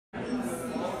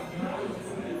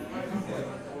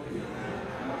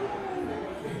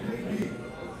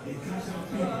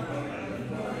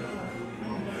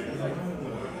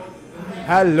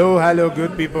Hello,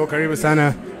 good people. Karibu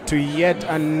sana to yet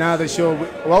another show.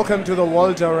 Welcome to the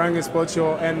Walter Orangi Sports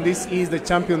Show, and this is the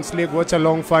Champions League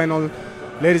watch-along final.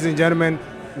 Ladies and gentlemen,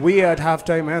 we are at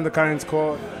halftime and the current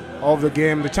score of the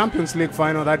game. The Champions League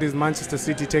final, that is Manchester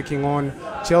City taking on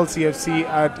Chelsea FC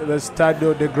at the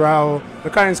Stadio de Grau. The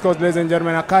current scores, ladies and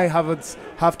gentlemen, Kai Havertz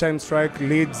halftime strike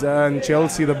leads, and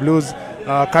Chelsea, the Blues,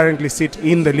 currently sit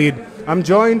in the lead. I'm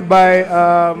joined by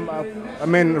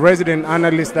resident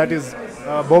analyst, that is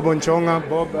Bob Onchonga.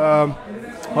 Bob,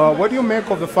 what do you make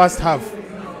of the first half?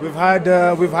 We've had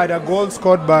a goal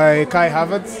scored by Kai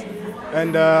Havertz,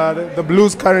 and the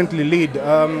Blues currently lead.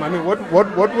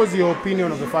 What was your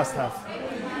opinion of the first half?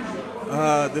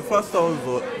 The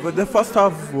first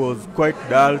half was quite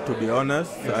dull, to be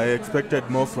honest. I expected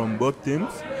more from both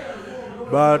teams,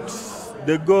 but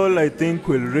the goal, I think,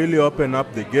 will really open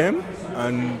up the game,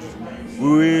 and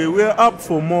we're up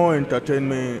for more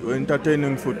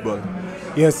entertaining football.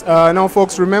 Yes. Now,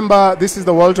 folks, remember, this is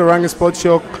the Walter Orangi Sports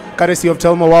Show, courtesy of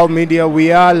Telma World Media.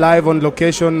 We are live on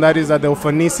location, that is at the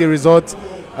Ufanisi Resorts.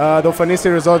 The Ufanisi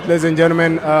Resorts, ladies and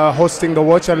gentlemen, hosting the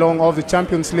watch-along of the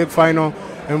Champions League final.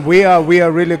 And we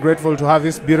are really grateful to have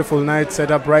this beautiful night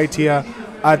set up right here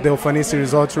at the Ufanisi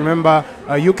Resorts. Remember,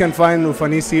 you can find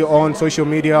Ufanisi on social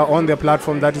media, on their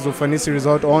platform, that is Ufanisi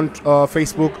Resort, on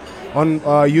Facebook, on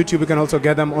YouTube. You can also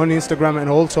get them on Instagram and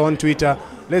also on Twitter.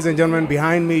 Ladies and gentlemen,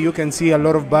 behind me, you can see a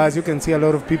lot of bars, you can see a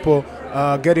lot of people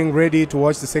getting ready to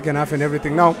watch the second half and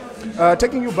everything. Now,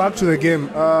 taking you back to the game,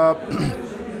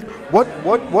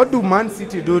 what do Man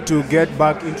City do to get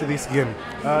back into this game?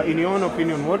 In your own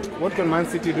opinion, what can Man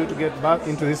City do to get back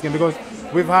into this game? Because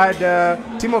we've had,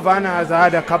 Timo Werner has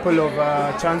had a couple of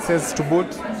chances to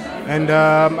boot, and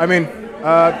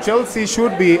Chelsea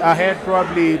should be ahead,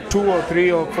 probably 2 or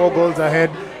 3 or 4 goals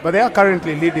ahead, but they are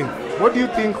currently leading. What do you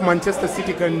think Manchester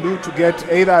City can do to get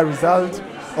either a result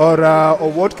or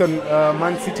what can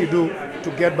Man City do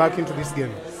to get back into this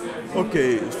game?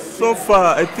 Okay, so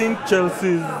far I think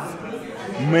Chelsea's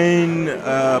main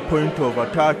point of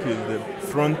attack is the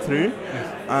front three,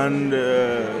 yes. And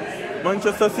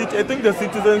Manchester City, I think the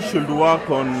citizens should work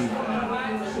on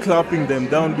clapping them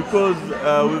down, because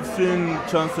we've seen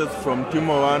chances from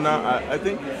Timo Werner. I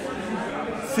think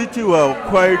City were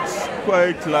quite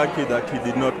lucky that he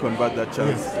did not convert that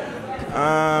chance.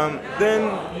 Yes.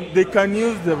 Then they can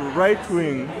use the right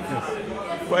wing,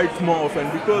 yes, quite more often,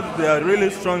 because they are really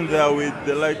strong there with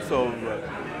the likes of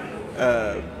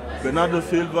Bernardo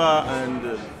Silva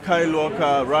and Kyle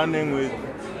Walker running with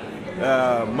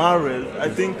Mahrez. I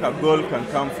think a goal can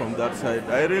come from that side.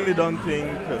 I really don't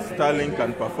think Sterling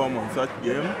can perform on such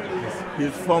game. Yes.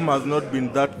 His form has not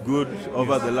been that good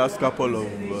over the last couple of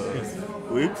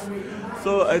weeks.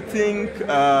 So I think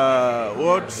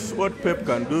what Pep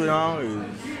can do now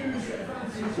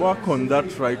is work on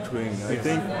that right wing. I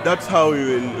think that's how we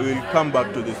will come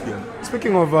back to this game.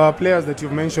 Speaking of players that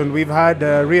you've mentioned, we've had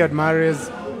Riyad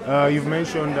Mahrez, you've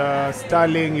mentioned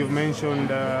Sterling, you've mentioned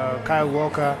Kyle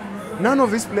Walker. None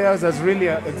of these players has really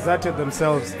exerted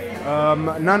themselves.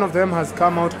 None of them has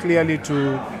come out clearly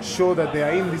to show that they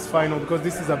are in this final, because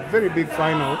this is a very big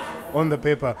final on the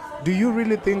paper. Do you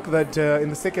really think that in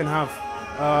the second half,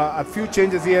 a few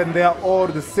changes here and there, or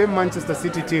the same Manchester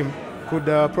City team could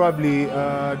probably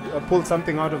pull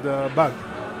something out of the bag?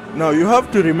 Now, you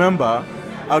have to remember,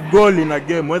 a goal in a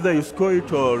game, whether you score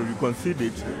it or you concede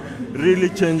it, really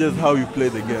changes how you play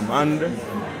the game. And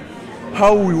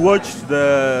how we watched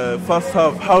the first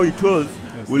half, how it was,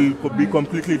 will be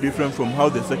completely different from how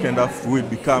the second half will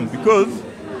become. Because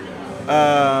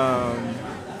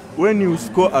when you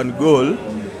score a goal,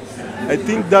 I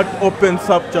think that opens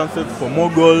up chances for more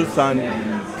goals, and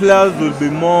players will be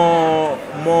more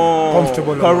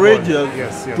comfortable,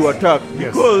 courageous to attack.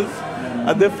 Yes. Because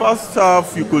at the first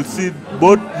half, you could see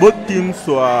both teams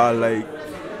were like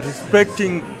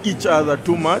respecting each other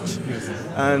too much,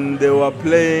 and they were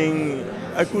playing,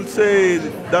 I could say,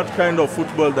 that kind of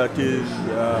football that is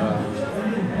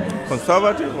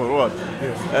conservative or what?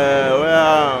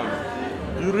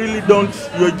 Where you really don't,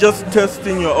 you're just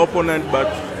testing your opponent, but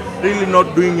really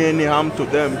not doing any harm to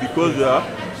them, because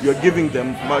you're giving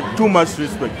them too much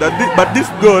respect. But this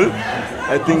goal,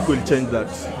 I think, will change that.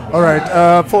 All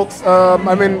right, folks,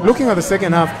 looking at the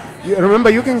second half, remember,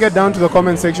 you can get down to the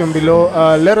comment section below.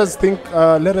 Let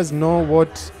us know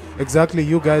what exactly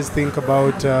you guys think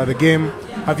about the game.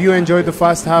 Have you enjoyed the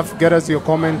first half? Get us your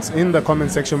comments in the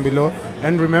comment section below.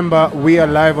 And remember, we are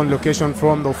live on location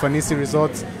from the Ufanisi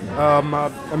Resorts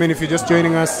I mean, if you're just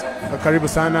joining us, karibu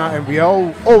sana, and we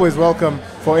are always welcome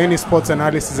for any sports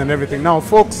analysis and everything. Now,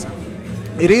 folks,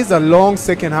 it is a long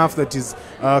second half that is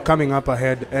coming up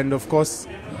ahead, and of course,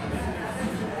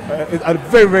 a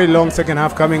very, very long second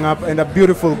half coming up, and a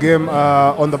beautiful game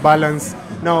on the balance.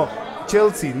 Now,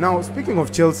 Chelsea. Now, speaking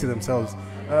of Chelsea themselves,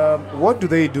 what do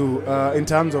they do in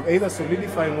terms of either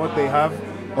solidifying what they have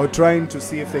or trying to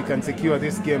see if they can secure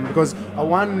this game? Because a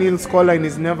 1-0 scoreline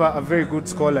is never a very good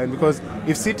scoreline, because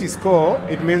if City score,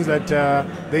 it means that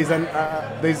there's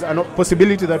a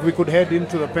possibility that we could head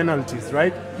into the penalties,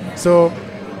 right? So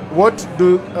what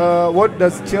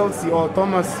does Chelsea or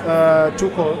Thomas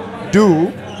Tuchel do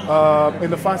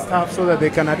in the first half so that they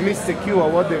can at least secure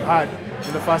what they've had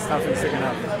in the first half and second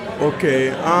half?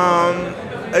 Okay,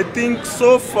 I think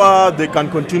so far they can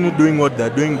continue doing what they're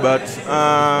doing, but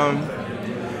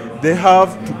they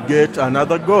have to get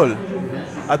another goal.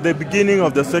 At the beginning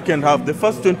of the second half, the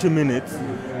first 20 minutes,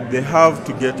 they have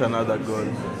to get another goal.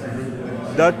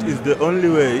 That is the only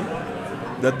way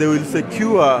that they will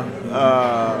secure,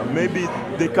 maybe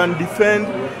they can defend,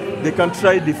 they can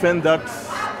try defend that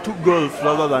 2 goals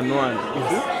rather than 1.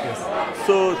 Yes.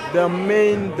 So their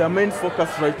main focus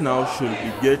right now should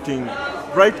be getting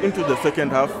right into the second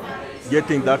half,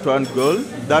 getting that 1 goal,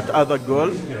 that other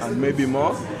goal, and maybe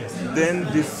more.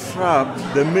 Then disrupt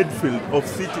the midfield of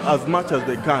City as much as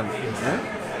they can.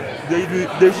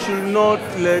 They should not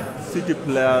let City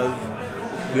players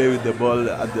play with the ball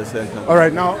at the center. All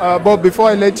right, now, Bob, before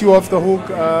I let you off the hook,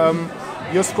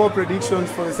 your score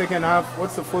predictions for the second half.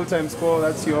 What's the full-time score?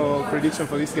 That's your prediction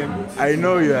for this game. I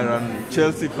know you are a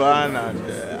Chelsea fan,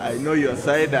 and I know your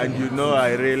side, and you know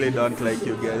I really don't like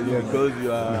you guys because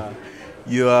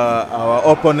you are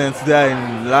our opponents there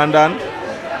in London.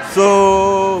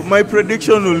 So my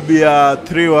prediction will be a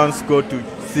 3-1 score to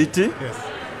City. Yes.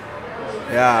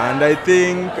 Yeah, and I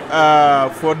think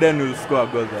Foden will score a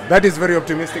goal there. That is very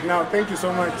optimistic. Now, thank you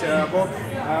so much, Bob.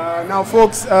 Now,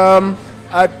 folks,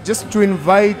 just to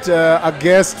invite a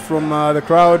guest from the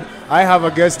crowd, I have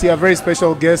a guest here, a very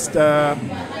special guest.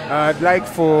 I'd like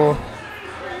for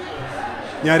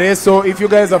Nyareso, if you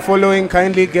guys are following,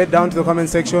 kindly get down to the comment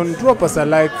section, drop us a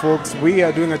like, folks. We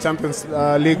are doing a Champions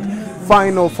League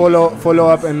final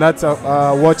follow-up, and that's a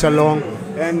watch along.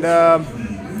 And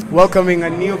welcoming a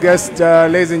new guest,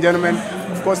 ladies and gentlemen.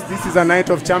 Of course, this is a night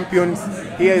of champions.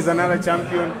 Here is another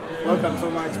champion. Welcome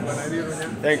so much.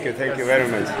 Thank you very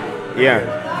much. Yeah.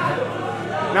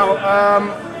 Now,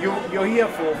 you're here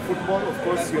for football, of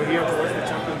course. You're here to watch the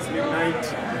Champions League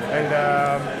night. And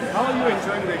how are you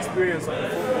enjoying the experience of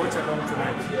the watch along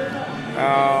tonight?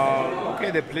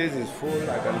 Okay, the place is full.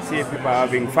 I can see people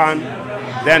having fun.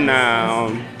 Then,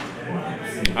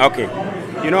 okay,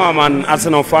 you know I'm an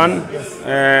Arsenal fan,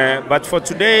 but for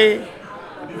today,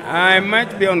 I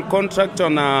might be on contract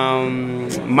on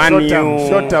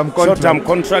short-term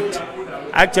contract.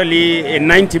 Actually, a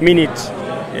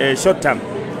 90-minute short-term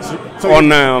on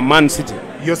Man City.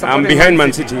 I'm behind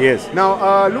Man City, yes.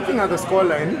 Now, looking at the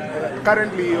scoreline,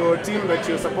 currently your team that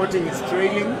you're supporting is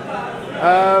trailing.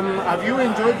 Have you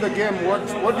enjoyed the game? What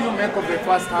do you make of the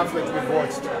first half that we've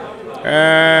watched?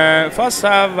 First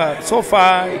half, so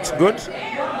far it's good.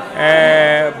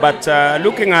 But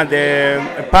looking at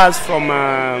the pass from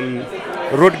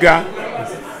Rudger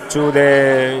to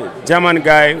the German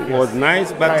guy was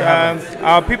nice. But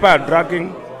our people are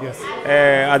dragging. Yes.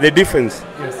 At the defense.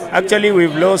 Yes. Actually,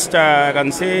 we've lost, I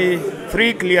can say,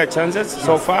 3 clear chances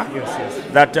so far.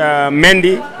 Yes. That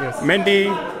Mendy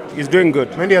is doing good.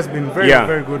 Mendy has been very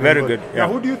good. Very good. Now,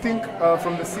 who do you think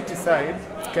from the City side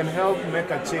can help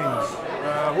make a change?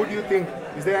 Who do you think?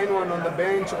 Is there anyone on the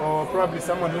bench or probably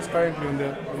someone who's currently on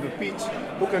the pitch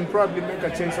who can probably make a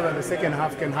change so that the second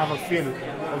half can have a feel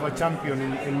of a champion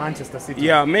in Manchester City?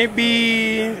 Yeah,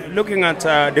 maybe looking at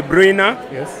De Bruyne.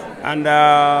 Yes. And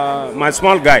my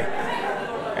small guy,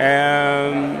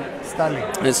 Sterling.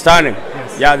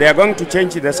 Yes. Yeah, they are going to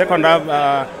change in the second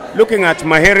half. Looking at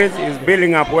Mahrez is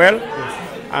building up well,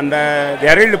 and they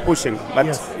are really pushing. But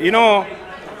you know,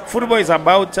 football is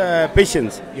about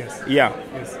patience. Yes. Yeah.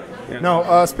 Yes. Yeah.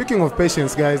 Now, speaking of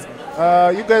patience, guys,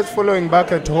 you guys following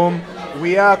back at home,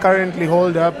 we are currently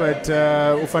holed up at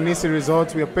Ufanisi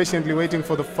Resorts. We are patiently waiting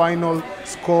for the final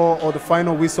score or the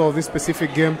final whistle of this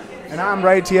specific game. And I'm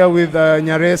right here with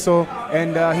Nyareso,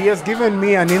 and he has given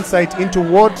me an insight into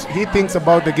what he thinks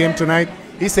about the game tonight.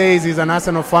 He says he's an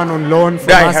Arsenal fan on loan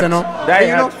from Arsenal.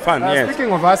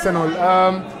 Speaking of Arsenal,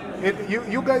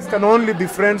 you guys can only be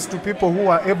friends to people who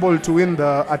are able to win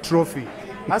a trophy.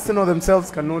 Arsenal themselves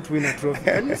cannot win a trophy.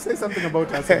 Can you say something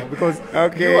about Arsenal? Because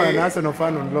you are an Arsenal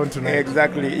fan on loan tonight.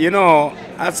 Exactly. You know,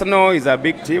 Arsenal is a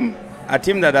big team. a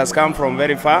team that has come from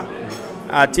very far,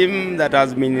 a team that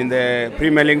has been in the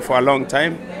Premier League for a long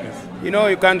time. Yes. You know,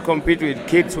 you can't compete with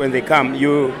kids when they come.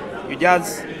 You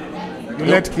just... You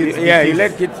let kids be Yeah, kids. you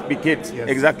let kids be kids. Yes.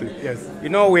 Exactly. Yes. You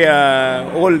know, we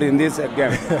are old in this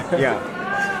game.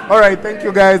 Yeah. All right, thank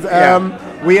you guys.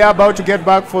 We are about to get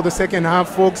back for the second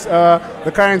half, folks.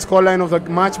 The current scoreline of the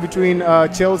match between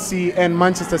Chelsea and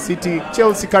Manchester City.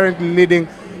 Chelsea currently leading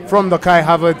from the Kai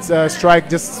Havertz strike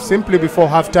just simply before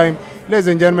halftime. Ladies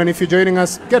and gentlemen, if you're joining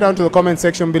us, get down to the comment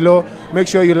section below. Make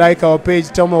sure you like our page,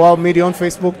 Telma Wild Media on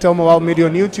Facebook, Telma Wild Media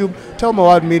on YouTube, Telma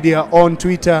Wild Media on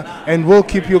Twitter, and we'll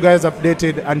keep you guys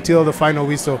updated until the final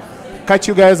whistle. Catch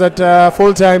you guys at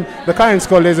full time. The current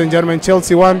score, ladies and gentlemen,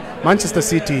 Chelsea 1, Manchester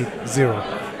City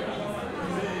 0.